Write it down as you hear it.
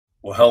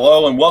Well,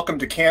 hello and welcome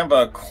to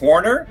Canva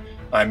Corner.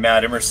 I'm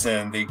Matt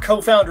Emerson, the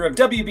co-founder of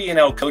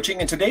WB&L Coaching,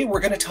 and today we're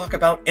going to talk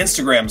about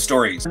Instagram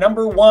stories.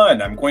 Number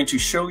one, I'm going to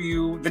show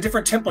you the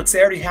different templates they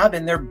already have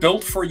in there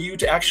built for you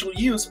to actually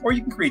use, or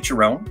you can create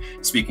your own.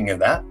 Speaking of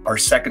that, our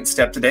second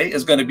step today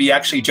is going to be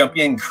actually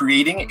jumping in,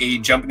 creating a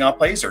jumping off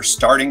place or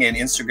starting an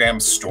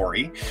Instagram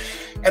story.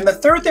 And the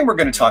third thing we're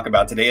going to talk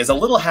about today is a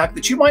little hack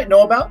that you might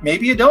know about,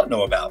 maybe you don't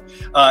know about.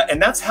 And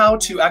that's how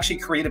to actually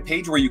create a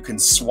page where you can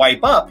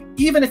swipe up,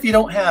 even if you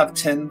don't have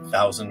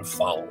 10,000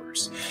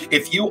 followers.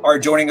 If you are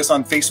joining us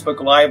on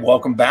Facebook Live,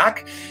 welcome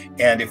back.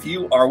 And if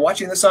you are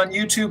watching this on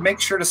YouTube, make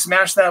sure to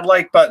smash that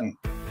like button,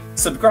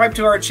 subscribe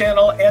to our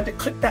channel, and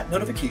click that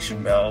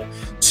notification bell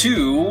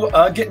to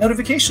get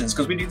notifications,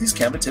 because we do these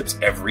Canva tips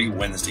every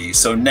Wednesday.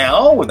 So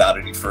now, without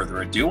any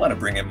further ado, I want to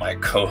bring in my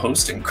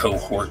co-host and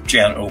cohort,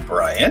 Jan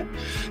O'Brien.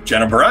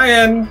 Jan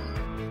O'Brien,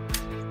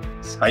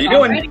 how you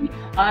doing?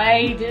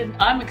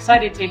 I'm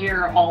excited to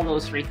hear all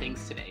those three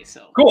things today.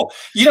 So cool.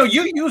 You know,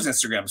 you use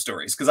Instagram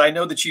stories because I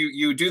know that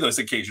you do those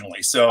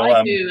occasionally. So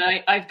I do.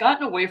 I've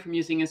gotten away from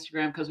using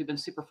Instagram because we've been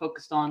super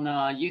focused on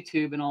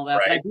YouTube and all that.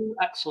 Right. But I do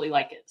actually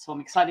like it. So I'm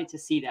excited to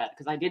see that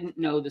because I didn't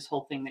know this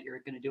whole thing that you're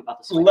going to do about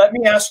the swipe. Let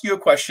me ask you a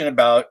question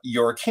about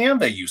your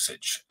Canva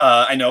usage.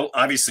 I know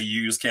obviously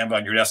you use Canva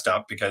on your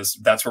desktop because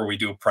that's where we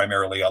do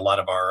primarily a lot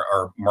of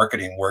our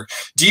marketing work.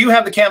 Do you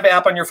have the Canva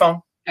app on your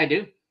phone? I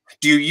do.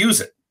 Do you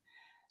use it?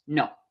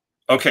 No.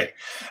 Okay.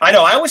 I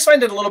know. I always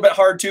find it a little bit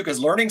hard too, because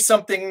learning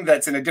something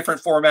that's in a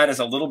different format is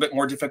a little bit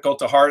more difficult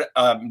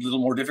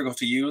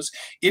to use.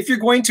 If you're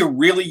going to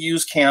really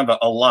use Canva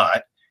a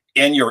lot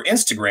in your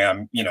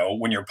Instagram, you know,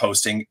 when you're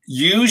posting,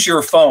 use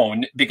your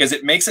phone because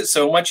it makes it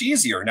so much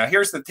easier. Now,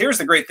 here's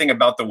the great thing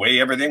about the way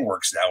everything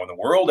works now in the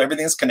world.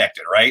 Everything's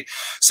connected, right?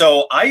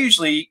 So I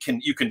usually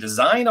you can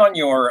design on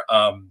your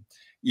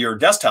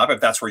desktop,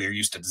 if that's where you're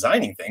used to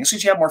designing things,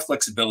 because you have more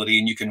flexibility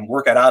and you can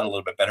work it out a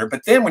little bit better.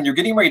 But then when you're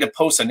getting ready to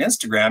post on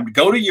Instagram,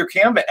 go to your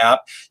Canva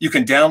app. You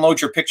can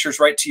download your pictures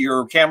right to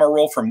your camera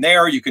roll from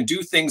there. You can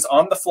do things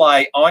on the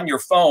fly on your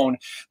phone,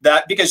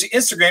 that because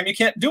Instagram, you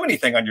can't do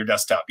anything on your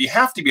desktop. You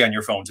have to be on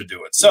your phone to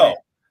do it. So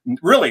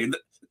really,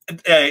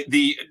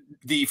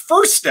 the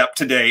first step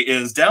today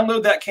is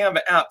download that Canva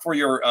app for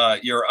your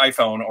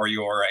iPhone or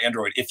your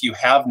Android if you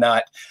have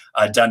not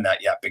done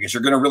that yet, because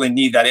you're going to really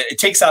need that. It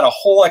takes out a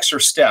whole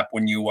extra step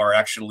when you are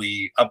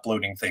actually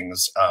uploading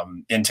things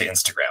into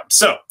Instagram.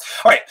 So, all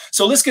right,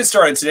 so let's get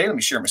started today. Let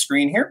me share my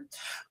screen here.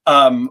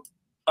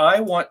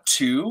 I want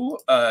to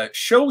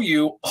show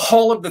you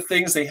all of the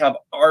things they have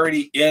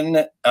already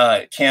in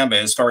Canva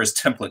as far as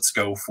templates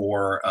go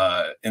for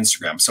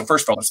Instagram. So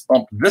first of all, let's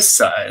bump this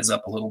size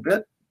up a little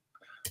bit.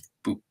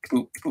 Boop,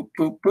 boop, boop,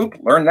 boop,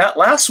 boop. Learned that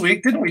last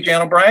week, didn't we,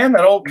 Jan O'Brien?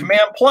 That old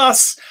Command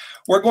Plus.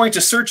 We're going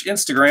to search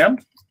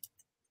Instagram.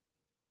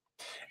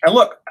 And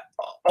look,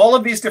 all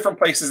of these different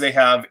places they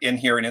have in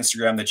here in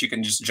Instagram that you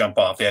can just jump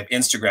off. They have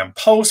Instagram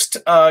post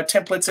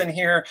templates in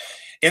here,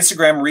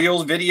 Instagram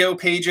Reels video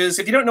pages.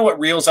 If you don't know what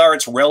Reels are,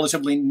 it's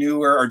relatively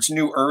newer, or it's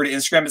newer to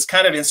Instagram. It's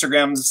kind of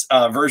Instagram's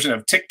version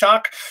of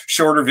TikTok,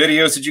 shorter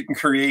videos that you can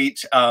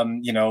create,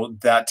 you know,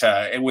 that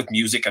with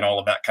music and all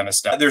of that kind of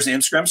stuff. There's an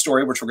Instagram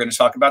story, which we're going to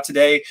talk about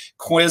today.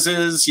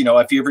 Quizzes, you know,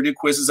 if you ever do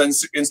quizzes on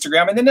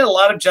Instagram, and then a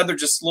lot of other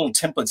just little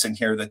templates in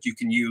here that you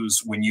can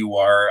use when you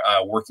are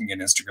working in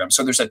Instagram.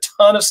 So there's a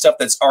ton of stuff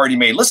that's already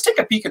made. Let's take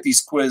a peek at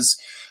these quiz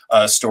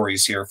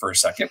stories here for a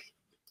second.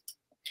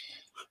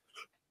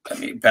 Let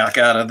me back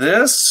out of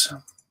this. You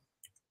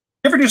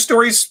ever do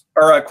stories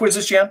or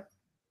quizzes, Jan?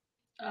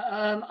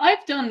 I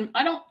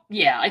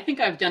think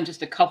I've done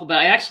just a couple, but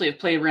I actually have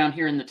played around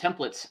here in the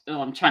templates.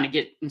 I'm trying to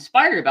get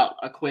inspired about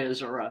a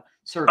quiz or a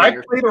survey. I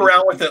played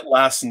around with it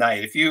last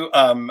night. If you,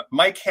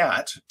 my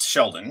cat,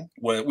 Sheldon,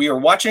 we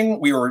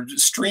were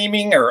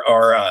streaming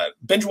or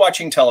binge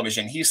watching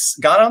television. He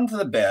got onto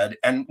the bed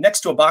and next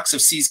to a box of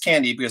See's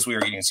candy, because we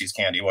were eating See's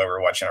candy while we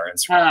were watching our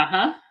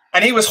Instagram.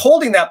 And he was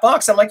holding that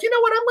box. I'm like, you know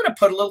what? I'm going to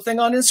put a little thing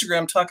on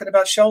Instagram talking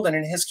about Sheldon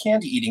and his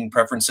candy eating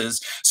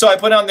preferences. So I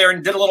put on there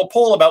and did a little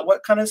poll about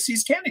what kind of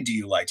See's candy do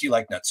you like? Do you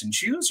like nuts and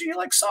chews, or do you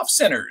like soft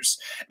centers?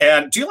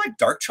 And do you like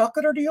dark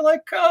chocolate, or do you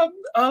like oh,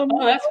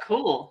 that's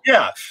cool.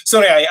 Yeah.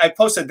 So anyway, I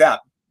posted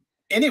that.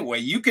 Anyway,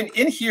 you can,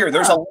 in here,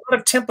 there's a lot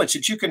of templates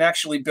that you can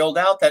actually build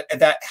out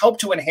that help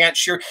to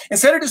enhance your,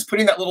 instead of just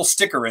putting that little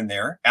sticker in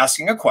there,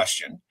 asking a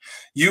question,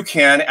 you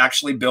can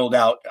actually build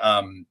out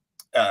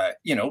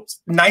you know,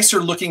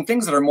 nicer looking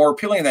things that are more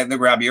appealing that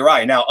grab your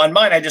eye. Now, on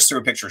mine, I just threw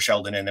a picture of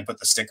Sheldon in and put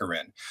the sticker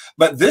in.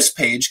 But this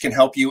page can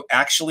help you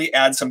actually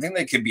add something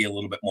that could be a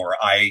little bit more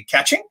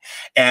eye-catching.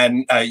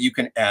 And you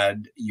can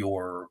add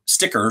your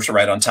stickers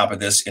right on top of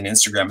this in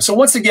Instagram. So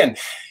once again,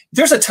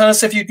 there's a ton of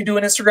stuff you can do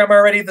in Instagram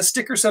already. The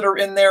stickers that are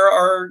in there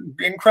are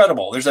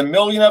incredible. There's a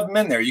million of them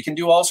in there. You can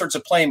do all sorts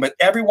of playing, but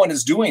everyone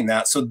is doing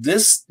that. So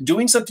this,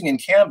 doing something in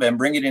Canva and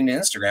bring it into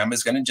Instagram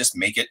is going to just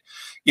make it,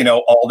 you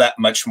know, all that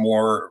much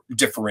more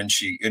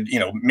differentiated, you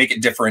know, make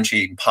it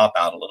differentiate and pop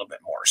out a little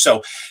bit more. So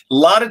a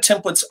lot of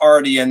templates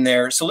already in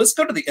there. So let's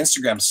go to the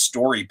Instagram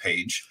story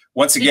page,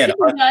 once Did again,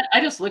 you do that?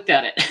 I just looked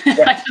at it.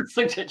 yeah, I just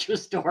looked at your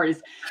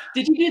stories.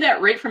 Did you do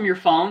that right from your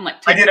phone? Like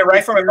I take did it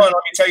right from my pictures? phone.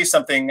 Let me tell you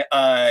something.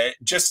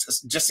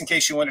 Just in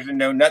case you wanted to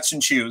know, nuts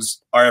and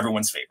shoes are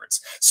everyone's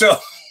favorites. So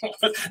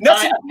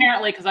nuts and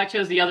Apparently, because I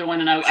chose the other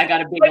one and I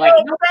got a big I like,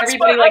 know, nope, that's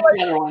everybody what I likes like.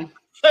 the other one.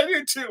 I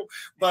do too.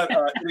 But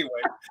anyway,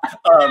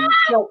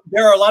 so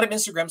there are a lot of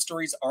Instagram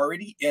stories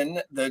already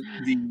in the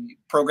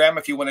program.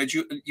 If you want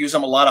to use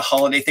them, a lot of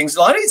holiday things. A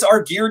lot of these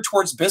are geared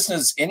towards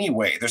business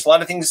anyway. There's a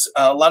lot of things.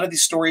 A lot of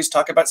these stories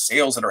talk about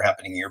sales that are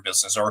happening in your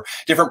business or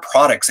different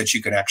products that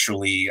you can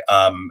actually,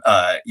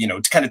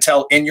 to kind of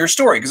tell in your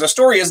story. Because a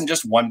story isn't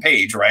just one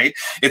page, right?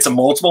 It's a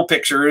multiple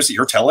pictures.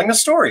 You're telling a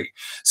story.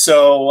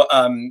 So,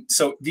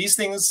 so these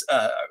things,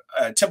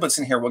 templates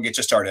in here will get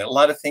you started. A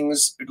lot of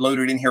things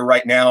loaded in here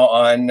right now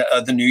on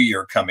the new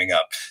year coming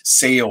up,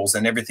 sales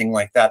and everything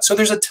like that. So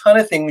there's a ton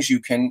of things you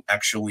can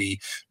actually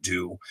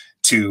do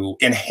to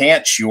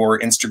enhance your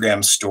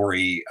Instagram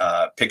story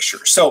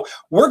picture. So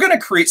we're going to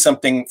create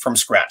something from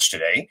scratch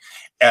today.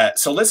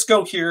 So let's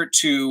go here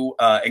to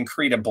and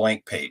create a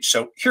blank page.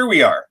 So here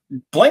we are.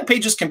 Blank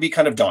pages can be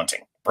kind of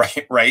daunting.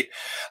 Right.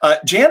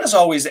 Jan has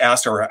always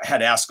asked, or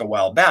had asked a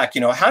while back,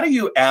 how do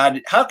you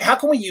add, how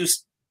can we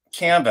use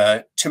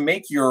Canva to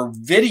make your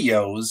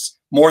videos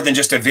more than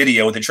just a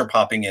video that you're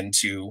popping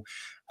into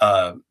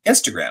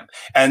Instagram?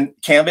 And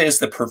Canva is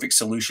the perfect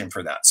solution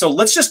for that. So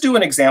let's just do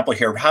an example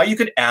here of how you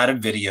could add a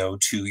video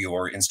to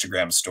your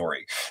Instagram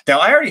story. Now,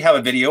 I already have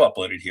a video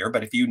uploaded here,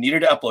 but if you needed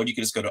to upload, you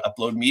can just go to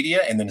upload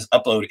media and then just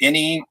upload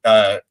any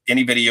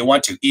video you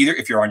want to, either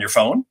if you're on your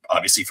phone,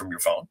 obviously from your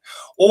phone,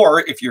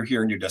 or if you're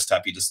here on your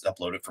desktop, you just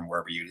upload it from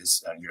wherever you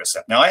is on your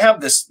desktop. Now, I have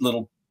this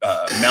little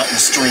mountain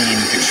stream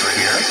picture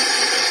here.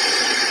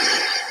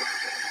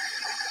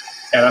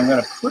 And I'm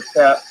going to put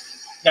that.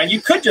 Now,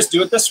 you could just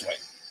do it this way.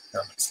 Here,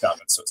 I'm going to stop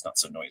it so it's not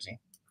so noisy.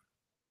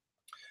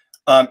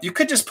 You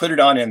could just put it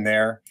on in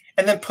there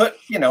and then put,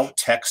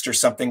 text or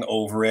something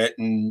over it.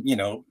 And,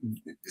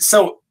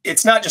 so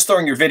it's not just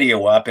throwing your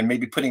video up and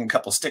maybe putting a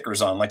couple stickers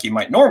on like you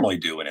might normally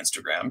do in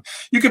Instagram.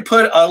 You could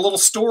put a little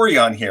story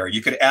on here.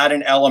 You could add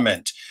an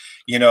element,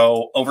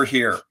 over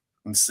here.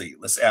 Let's see.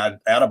 Let's add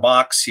a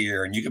box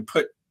here. And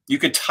you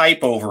could type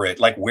over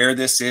it, like where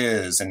this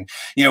is, and,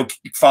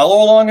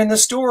 follow along in the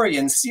story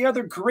and see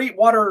other great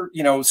water,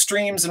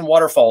 streams and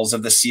waterfalls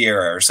of the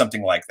Sierra or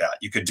something like that.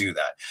 You could do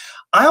that.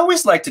 I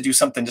always like to do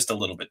something just a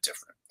little bit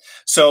different.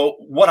 So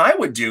what I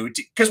would do,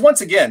 because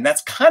once again,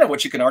 that's kind of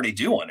what you can already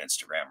do on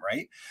Instagram,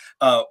 right?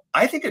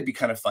 I think it'd be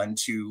kind of fun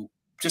to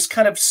just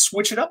kind of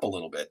switch it up a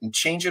little bit and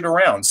change it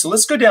around. So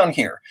let's go down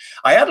here.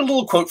 I had a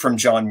little quote from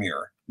John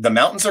Muir. "The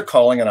mountains are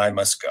calling and I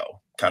must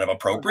go." Kind of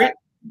appropriate. Okay.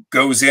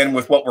 Goes in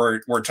with what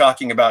we're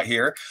talking about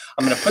here.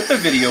 I'm going to put the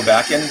video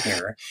back in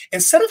here.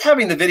 Instead of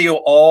having the video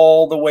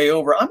all the way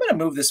over, I'm going to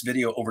move this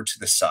video over to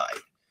the side.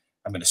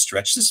 I'm going to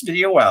stretch this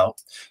video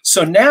out.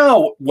 So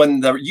now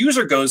when the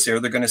user goes there,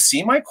 they're going to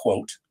see my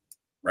quote,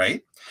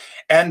 right?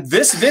 And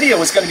this video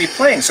is going to be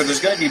playing. So there's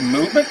going to be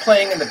movement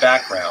playing in the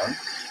background.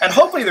 And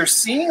hopefully they're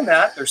seeing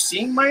that. They're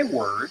seeing my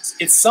words.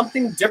 It's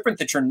something different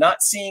that you're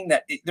not seeing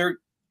that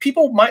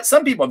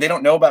some people, if they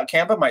don't know about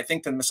Canva, might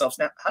think to themselves,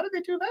 now, how did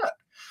they do that?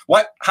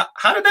 What?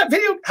 How did that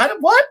video?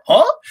 What?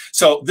 Huh?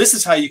 So this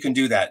is how you can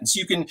do that.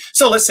 And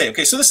so let's say,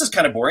 okay, so this is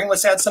kind of boring.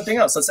 Let's add something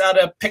else. Let's add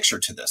a picture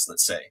to this,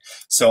 let's say.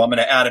 So I'm going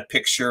to add a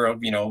picture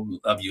of,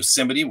 of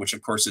Yosemite, which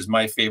of course is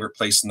my favorite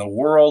place in the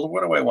world.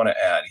 What do I want to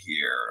add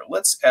here?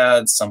 Let's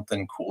add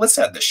something cool. Let's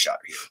add this shot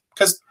here.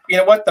 Because you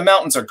know what? The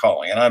mountains are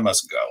calling and I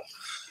must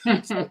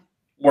go. So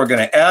we're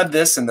going to add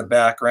this in the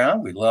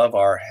background. We love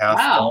our half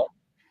dome.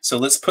 So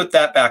let's put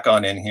that back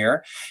on in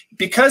here.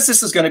 Because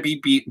this is going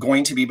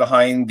to be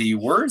behind the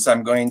words,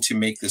 I'm going to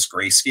make this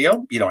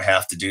grayscale. You don't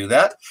have to do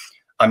that.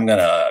 I'm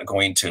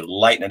going to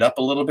lighten it up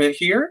a little bit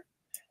here.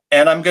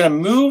 And I'm going to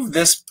move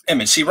this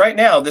image. See, right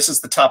now, this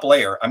is the top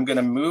layer. I'm going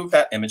to move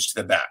that image to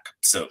the back.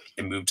 So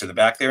you move to the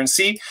back there and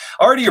see,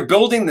 already you're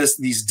building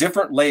these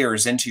different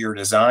layers into your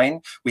design.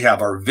 We have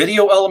our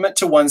video element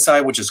to one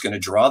side, which is going to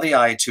draw the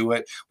eye to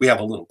it. We have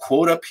a little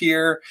quote up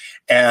here.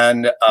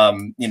 And,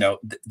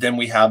 then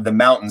we have the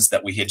mountains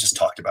that we had just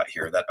talked about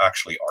here that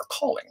actually are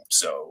calling.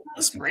 So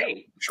let's move that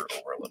picture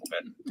over a little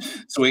bit.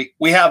 So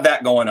we have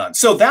that going on.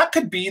 So that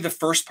could be the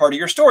first part of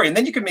your story. And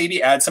then you could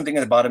maybe add something at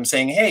the bottom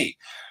saying, hey,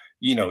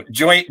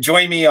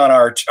 join me on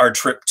our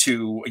trip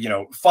to,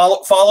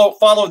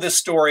 follow this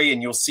story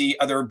and you'll see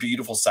other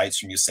beautiful sights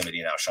from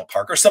Yosemite National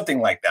Park or something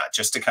like that,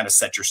 just to kind of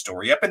set your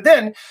story up. And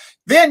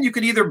then you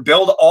could either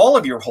build all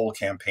of your whole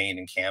campaign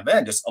in Canva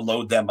and just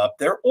load them up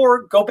there,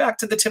 or go back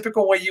to the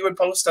typical way you would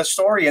post a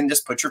story and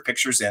just put your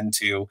pictures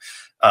into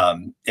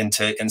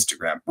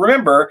Instagram.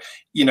 Remember,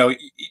 a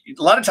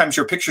lot of times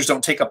your pictures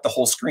don't take up the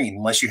whole screen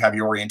unless you have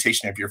your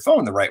orientation of your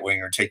phone the right way and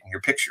you're taking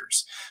your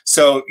pictures.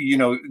 So,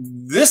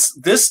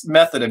 this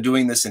method of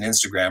doing this in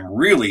Instagram,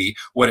 really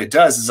what it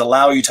does is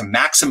allow you to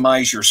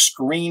maximize your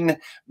screen,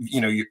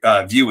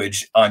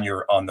 viewage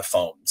on the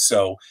phone.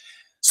 So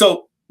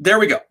There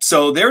we go.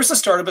 So there's the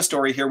start of a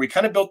story here. We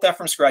kind of built that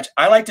from scratch.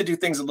 I like to do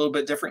things a little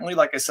bit differently.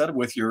 Like I said,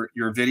 with your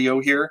video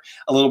here,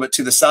 a little bit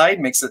to the side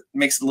makes it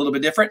a little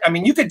bit different. I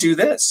mean, you could do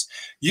this.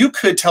 You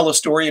could tell a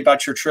story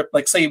about your trip,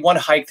 like say one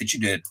hike that you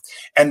did.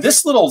 And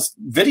this little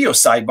video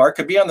sidebar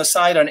could be on the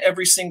side on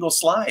every single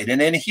slide.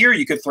 And in here,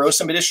 you could throw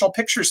some additional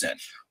pictures in.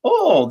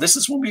 Oh, this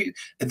is when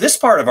this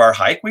part of our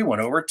hike, we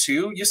went over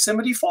to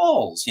Yosemite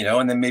Falls, you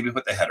know, and then maybe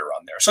put the header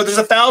on there. So there's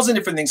 1,000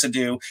 different things to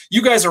do.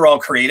 You guys are all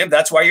creative.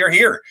 That's why you're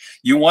here.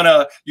 You want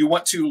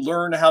to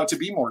learn how to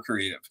be more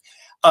creative.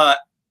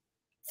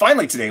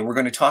 Finally, today, we're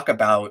going to talk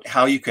about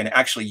how you can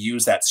actually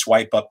use that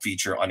swipe up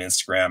feature on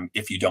Instagram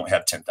if you don't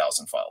have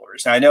 10,000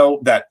 followers. Now, I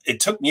know that it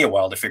took me a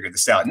while to figure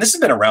this out, and this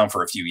has been around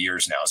for a few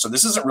years now, so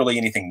this isn't really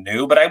anything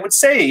new, but I would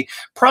say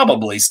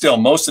probably still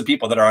most of the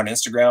people that are on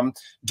Instagram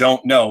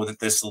don't know that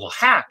this little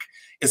hack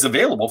is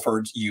available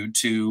for you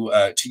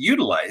to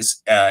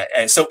utilize.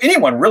 So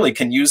anyone really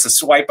can use the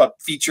swipe up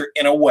feature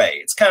in a way.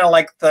 It's kind of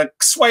like the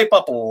swipe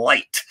up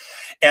light.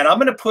 And I'm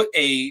going to put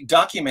a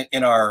document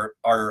in our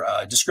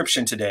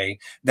description today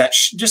that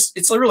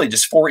it's literally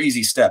just 4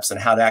 easy steps on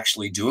how to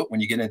actually do it when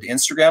you get into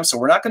Instagram. So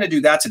we're not going to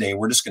do that today.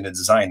 We're just going to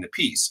design the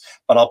piece.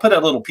 But I'll put a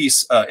little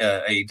piece,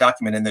 a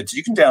document in there that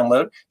you can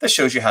download that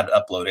shows you how to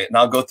upload it. And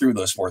I'll go through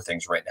those 4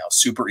 things right now.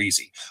 Super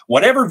easy.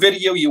 Whatever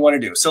video you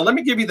want to do. So let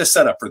me give you the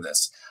setup for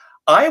this.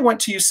 I went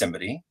to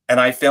Yosemite and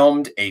I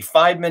filmed a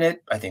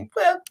 5-minute, I think,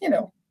 well, you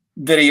know,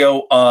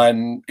 video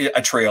on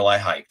a trail I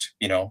hiked,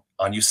 you know,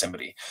 on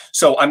Yosemite.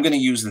 So I'm going to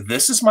use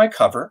this as my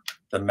cover.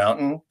 The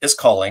mountain is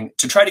calling,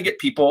 to try to get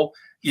people,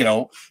 you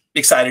know,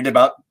 excited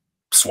about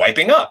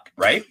swiping up,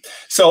 right?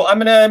 So I'm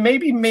going to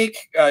maybe make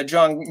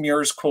John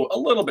Muir's quote a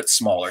little bit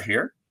smaller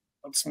here.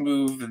 Let's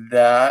move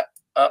that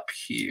up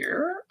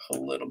here a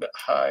little bit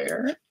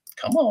higher.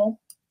 Come on.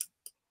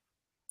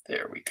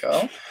 There we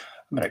go.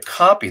 I'm going to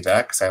copy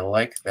that because I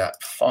like that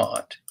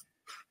font.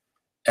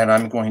 And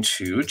I'm going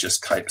to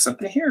just type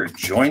something here.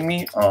 Join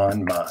me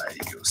on my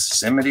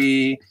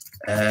Yosemite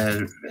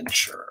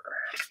adventure.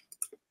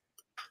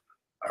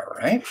 All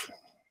right.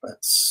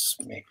 Let's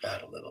make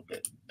that a little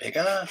bit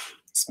bigger.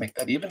 Let's make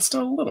that even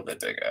still a little bit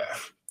bigger.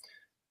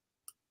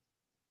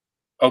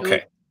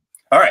 Okay.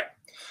 All right.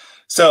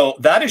 So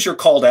that is your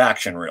call to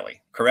action,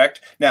 really,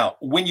 correct? Now,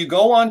 when you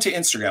go on to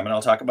Instagram, and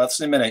I'll talk about this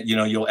in a minute, you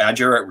know, you'll add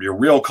your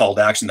real call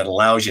to action that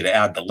allows you to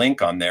add the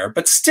link on there.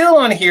 But still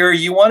on here,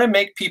 you want to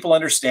make people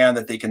understand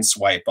that they can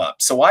swipe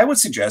up. So I would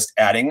suggest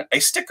adding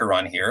a sticker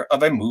on here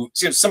of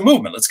some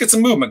movement. Let's get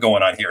some movement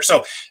going on here.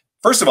 So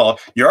first of all,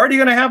 you're already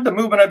going to have the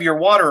movement of your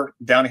water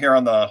down here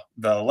on the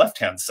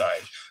left-hand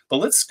side. But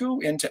let's go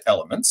into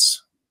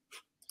Elements,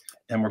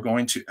 and we're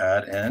going to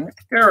add an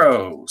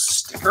arrow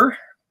sticker.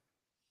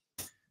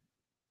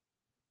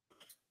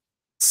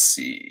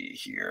 See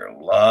here,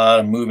 a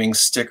lot of moving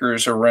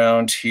stickers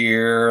around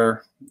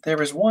here. There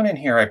was one in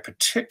here I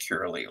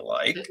particularly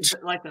liked. Is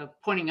it like a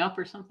pointing up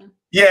or something?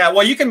 Yeah,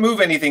 well, you can move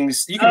anything.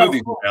 You can move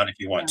these around if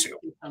you want to.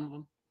 Let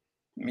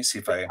me see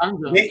if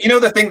you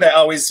know, the thing that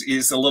always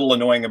is a little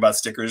annoying about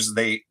stickers,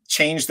 they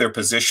change their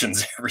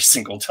positions every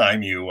single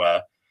time you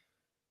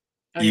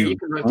you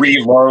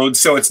reload,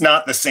 so it's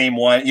not the same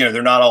one. You know,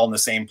 they're not all in the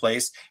same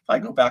place. If I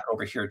go back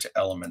over here to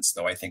Elements,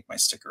 though, I think my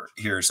sticker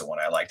here's the one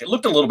I liked. It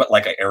looked a little bit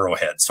like an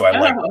arrowhead, so I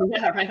like that.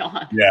 Yeah, right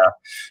on. Yeah.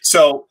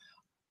 So,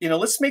 you know,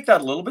 let's make that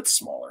a little bit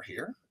smaller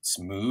here. Let's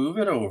move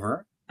it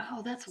over.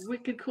 Oh, that's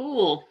wicked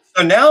cool.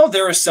 So now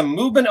there is some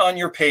movement on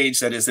your page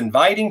that is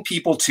inviting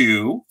people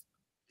to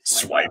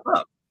swipe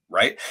up,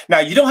 right? Now,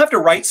 you don't have to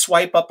write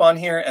swipe up on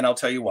here, and I'll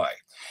tell you why.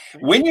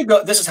 When you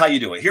go, this is how you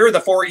do it. Here are the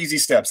 4 easy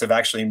steps of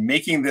actually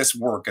making this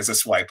work as a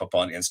swipe up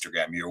on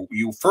Instagram.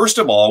 You first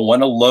of all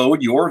want to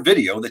load your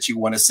video that you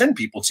want to send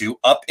people to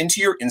up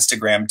into your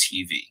Instagram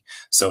TV.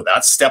 So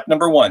that's step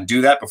number 1.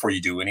 Do that before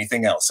you do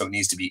anything else. So it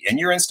needs to be in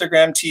your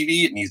Instagram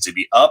TV. It needs to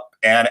be up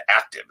and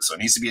active. So it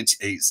needs to be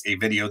a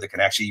video that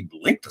can actually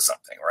link to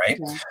something, right?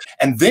 Yeah.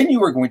 And then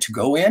you are going to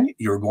go in.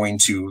 You're going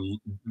to,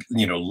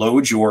 you know,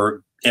 load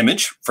your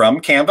image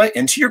from Canva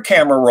into your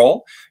camera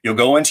roll. You'll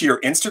go into your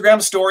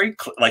Instagram story,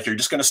 like you're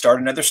just going to start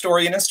another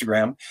story in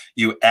Instagram.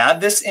 You add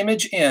this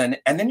image in,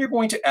 and then you're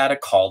going to add a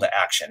call to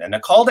action. And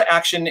a call to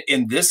action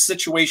in this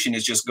situation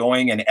is just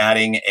going and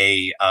adding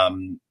a,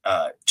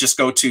 just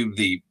go to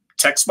the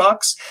text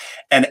box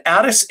and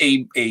add us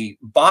a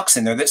box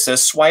in there that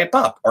says swipe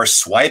up, or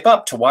swipe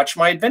up to watch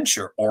my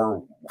adventure,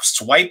 or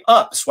swipe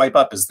up. Swipe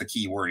up is the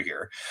key word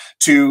here,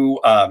 to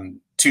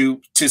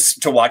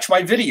watch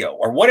my video,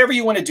 or whatever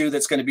you want to do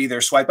that's going to be there.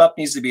 Swipe up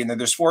needs to be in there.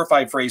 There's 4 or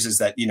 5 phrases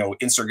that, you know,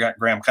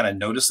 Instagram kind of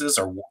notices,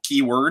 or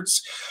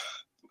keywords.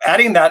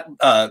 Adding that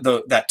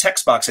that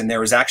text box in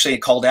there is actually a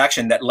call to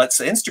action that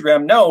lets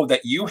Instagram know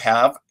that you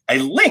have a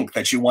link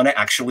that you want to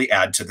actually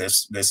add to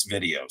this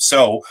video.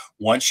 So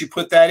once you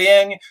put that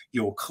in,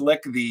 you'll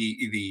click the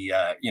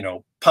you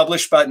know,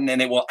 publish button,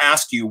 and it will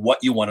ask you what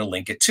you want to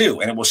link it to,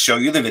 and it will show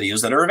you the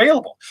videos that are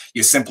available.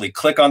 You simply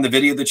click on the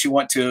video that you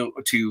want to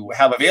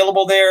have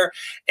available there,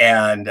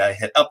 and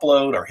hit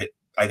upload, or hit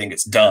I think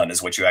it's done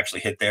is what you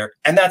actually hit there.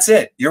 And that's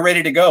it. You're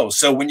ready to go.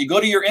 So when you go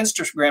to your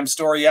Instagram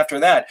story after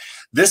that,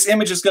 this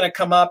image is going to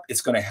come up.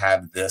 It's going to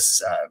have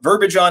this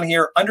verbiage on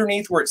here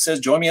underneath where it says,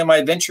 join me on my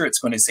adventure. It's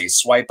going to say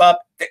swipe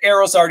up. The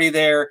arrow's already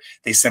there.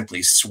 They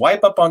simply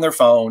swipe up on their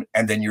phone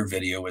and then your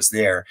video is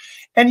there.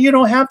 And you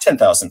don't have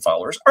 10,000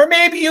 followers, or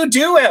maybe you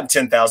do have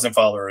 10,000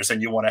 followers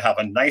and you want to have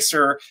a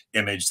nicer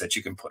image that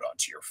you can put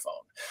onto your phone.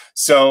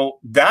 So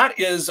that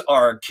is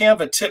our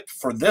Canva tip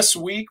for this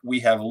week. We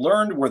have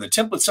learned where the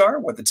templates are,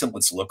 what the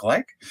templates look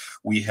like.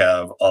 We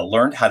have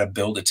learned how to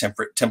build a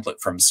template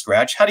from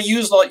scratch, how to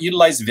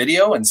utilize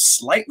video in a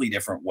slightly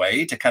different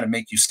way to kind of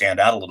make you stand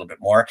out a little bit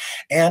more,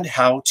 and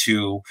how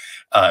to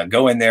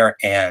go in there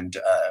and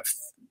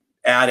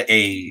add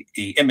a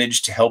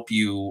image to help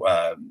you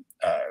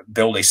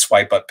build a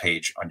swipe up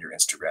page on your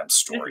Instagram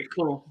story.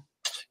 Cool.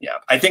 Yeah,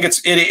 I think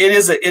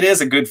it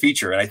is a good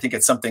feature, and I think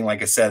it's something,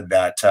 like I said,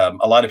 that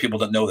a lot of people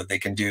don't know that they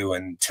can do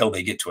until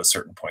they get to a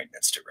certain point in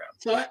Instagram.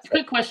 So,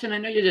 quick question. I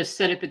know you just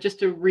said it, but just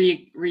to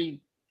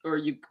or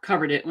you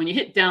covered it. When you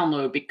hit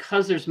download,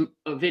 because there's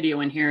a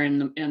video in here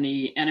in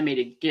the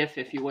animated GIF,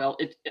 if you will,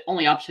 the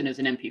only option is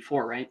an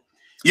MP4, right?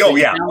 Oh,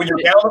 yeah.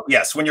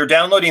 When you're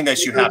downloading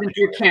this, you have to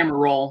your camera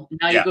roll.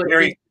 Now you go to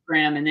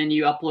Instagram, and then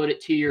you upload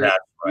it to your.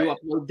 You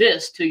upload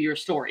this to your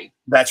story.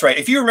 That's right.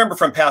 If you remember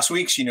from past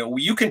weeks, you know,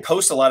 you can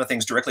post a lot of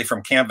things directly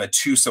from Canva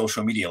to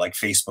social media like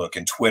Facebook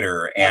and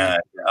Twitter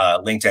and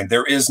LinkedIn.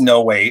 There is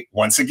no way,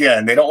 once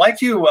again, they don't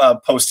like you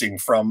posting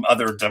from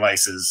other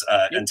devices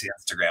into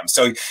Instagram.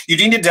 So you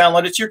need to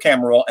download it to your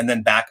camera roll and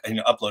then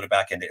upload it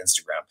back into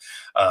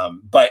Instagram.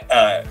 But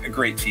a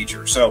great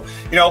feature. So,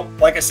 you know,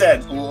 like I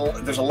said,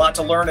 there's a lot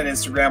to learn in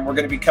Instagram. We're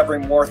going to be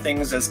covering more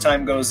things as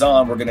time goes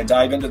on. We're going to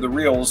dive into the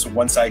Reels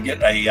once I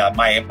get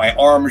my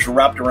arms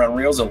wrapped around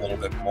Reels a little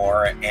bit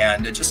more,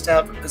 and just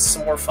have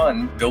some more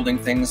fun building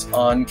things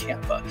on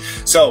Canva.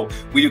 So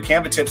we do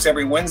Canva tips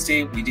every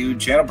Wednesday. We do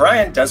Jan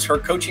O'Brien does her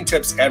coaching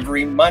tips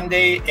every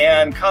Monday,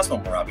 and Cosmo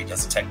Morabi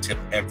does a tech tip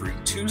every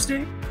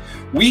Tuesday.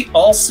 We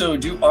also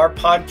do our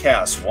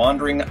podcast,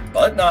 Wandering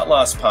But Not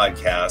Lost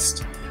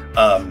podcast,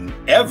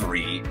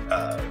 every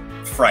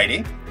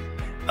Friday.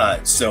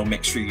 So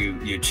make sure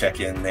you check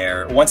in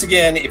there. Once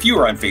again, if you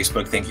are on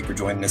Facebook, thank you for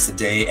joining us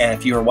today. And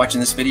if you are watching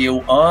this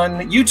video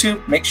on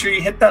YouTube, make sure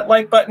you hit that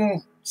like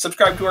button,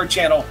 subscribe to our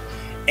channel,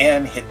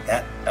 and hit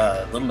that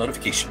little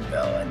notification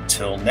bell.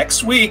 Until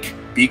next week,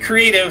 be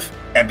creative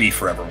and be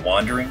forever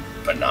wandering,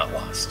 but not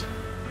lost.